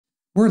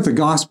We're at the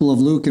Gospel of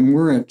Luke, and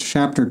we're at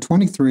chapter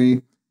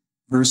 23,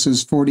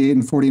 verses 48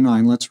 and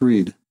 49. Let's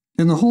read.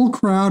 And the whole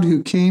crowd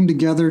who came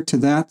together to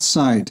that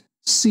sight,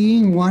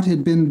 seeing what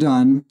had been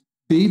done,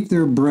 beat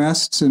their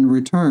breasts and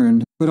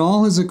returned. But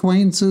all his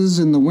acquaintances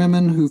and the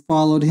women who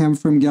followed him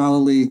from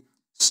Galilee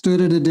stood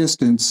at a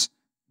distance,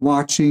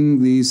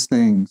 watching these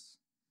things.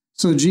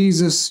 So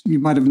Jesus, you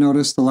might have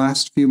noticed the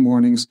last few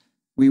mornings,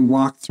 we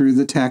walked through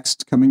the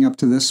text, coming up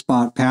to this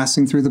spot,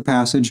 passing through the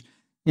passage,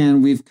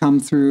 and we've come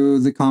through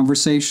the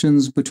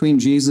conversations between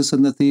Jesus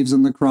and the thieves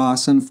on the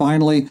cross, and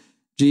finally,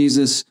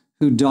 Jesus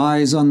who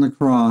dies on the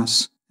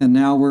cross. And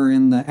now we're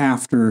in the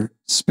after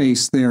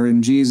space there,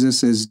 and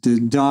Jesus has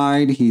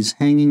died. He's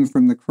hanging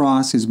from the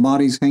cross. His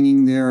body's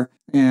hanging there,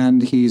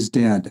 and he's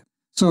dead.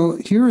 So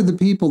here are the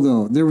people,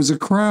 though. There was a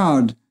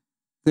crowd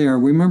there.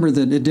 Remember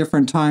that at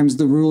different times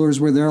the rulers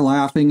were there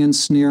laughing and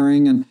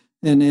sneering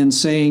and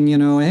saying,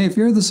 hey, if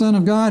you're the Son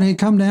of God, hey,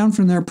 come down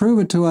from there, prove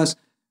it to us.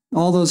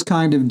 All those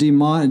kind of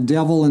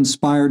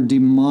devil-inspired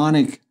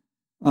demonic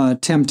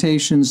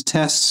temptations,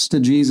 tests to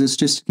Jesus.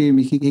 Just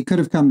he could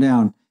have come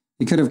down.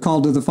 He could have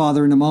called to the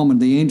Father in a moment.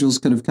 The angels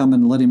could have come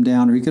and let him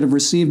down, or he could have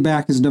received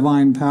back his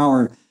divine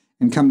power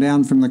and come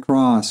down from the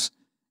cross.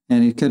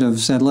 And he could have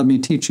said, let me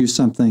teach you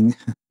something.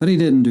 But he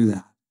didn't do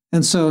that.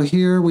 And so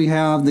here we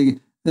have the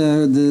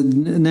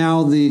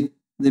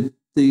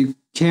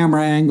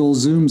camera angle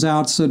zooms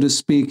out, so to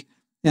speak,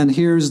 and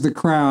here's the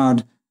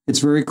crowd. It's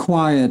very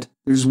quiet.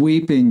 There's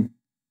weeping.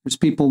 There's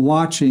people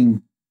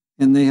watching,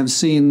 and they have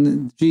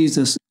seen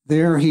Jesus.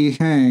 There he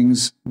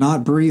hangs,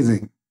 not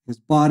breathing. His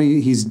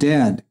body, he's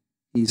dead.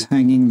 He's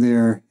hanging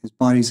there. His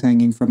body's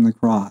hanging from the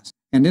cross.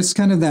 And it's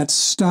kind of that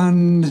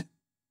stunned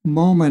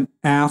moment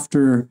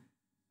after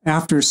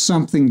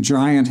something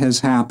giant has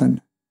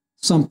happened,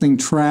 something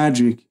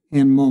tragic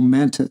and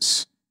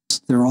momentous.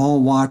 They're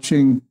all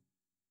watching.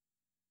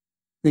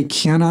 They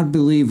cannot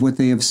believe what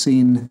they have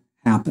seen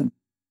happen.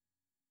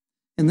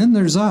 And then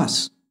there's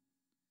us.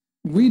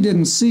 We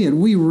didn't see it.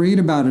 We read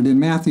about it in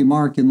Matthew,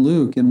 Mark, and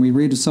Luke, and we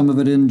read some of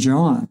it in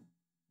John,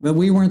 but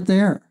we weren't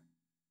there.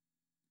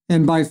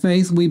 And by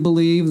faith, we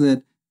believe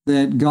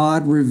that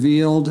God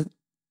revealed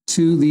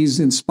to these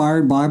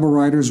inspired Bible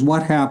writers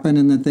what happened,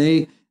 and that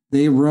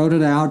they wrote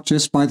it out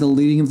just by the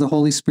leading of the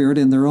Holy Spirit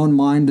in their own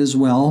mind as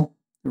well,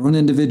 their own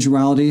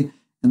individuality,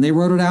 and they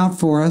wrote it out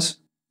for us.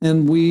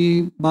 And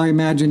we, by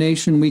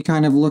imagination, we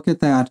kind of look at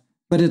that.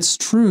 But it's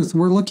truth.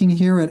 We're looking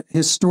here at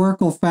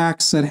historical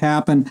facts that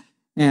happen,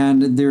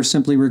 and they're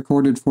simply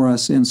recorded for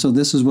us. And so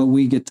this is what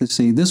we get to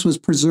see. This was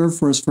preserved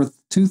for us for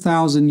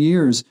 2,000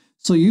 years.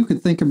 So you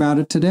could think about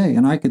it today,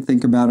 and I could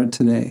think about it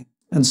today.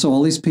 And so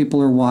all these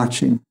people are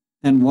watching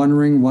and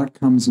wondering what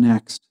comes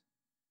next.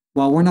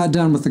 Well, we're not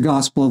done with the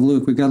Gospel of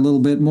Luke. We've got a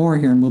little bit more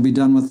here, and we'll be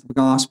done with the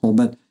Gospel.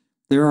 But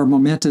there are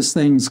momentous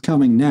things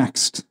coming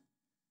next.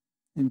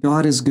 And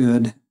God is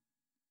good.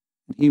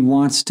 He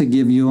wants to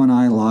give you and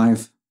I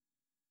life.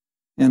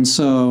 And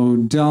so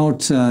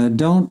don't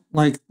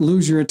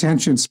lose your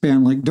attention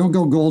span. Don't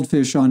go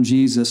goldfish on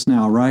Jesus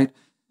now, right?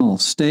 Well,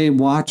 stay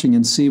watching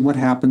and see what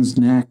happens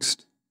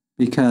next,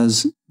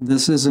 because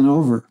this isn't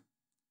over.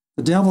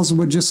 The devils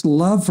would just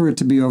love for it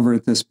to be over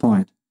at this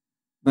point.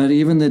 But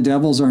even the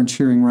devils aren't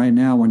cheering right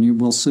now,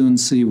 we'll soon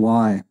see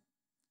why.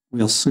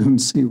 We'll soon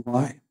see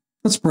why.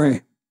 Let's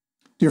pray.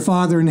 Dear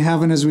Father in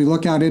heaven, as we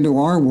look out into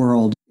our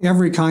world,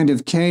 every kind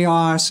of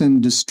chaos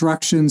and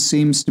destruction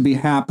seems to be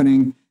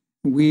happening.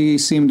 We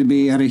seem to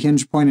be at a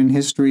hinge point in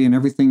history, and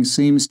everything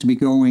seems to be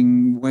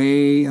going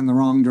way in the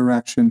wrong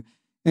direction.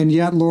 And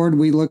yet, Lord,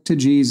 we look to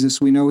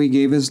Jesus. We know he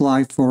gave his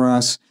life for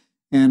us,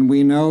 and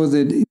we know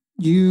that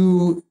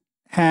you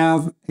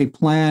have a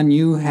plan.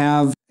 You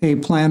have a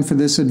plan for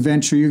this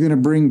adventure. You're going to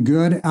bring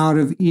good out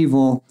of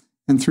evil,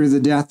 and through the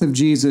death of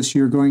Jesus,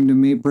 you're going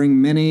to bring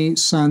many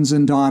sons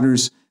and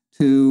daughters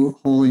to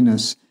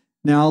holiness.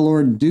 Now,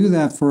 Lord, do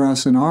that for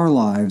us in our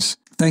lives.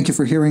 Thank you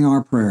for hearing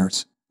our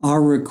prayers.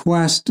 Our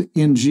request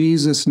in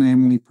Jesus'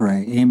 name we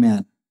pray.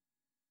 Amen.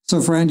 So,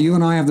 friend, you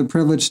and I have the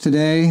privilege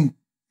today,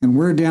 and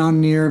we're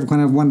down near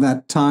kind of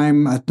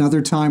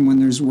another time when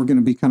we're going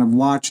to be kind of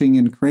watching,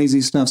 and crazy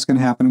stuff's going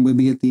to happen, and we'll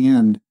be at the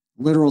end.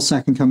 Literal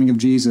second coming of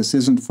Jesus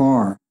isn't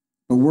far,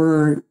 but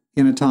we're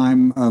in a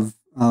time of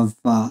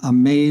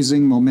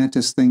amazing,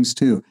 momentous things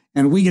too.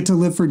 And we get to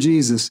live for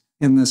Jesus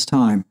in this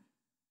time.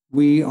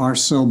 We are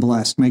so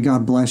blessed. May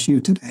God bless you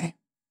today.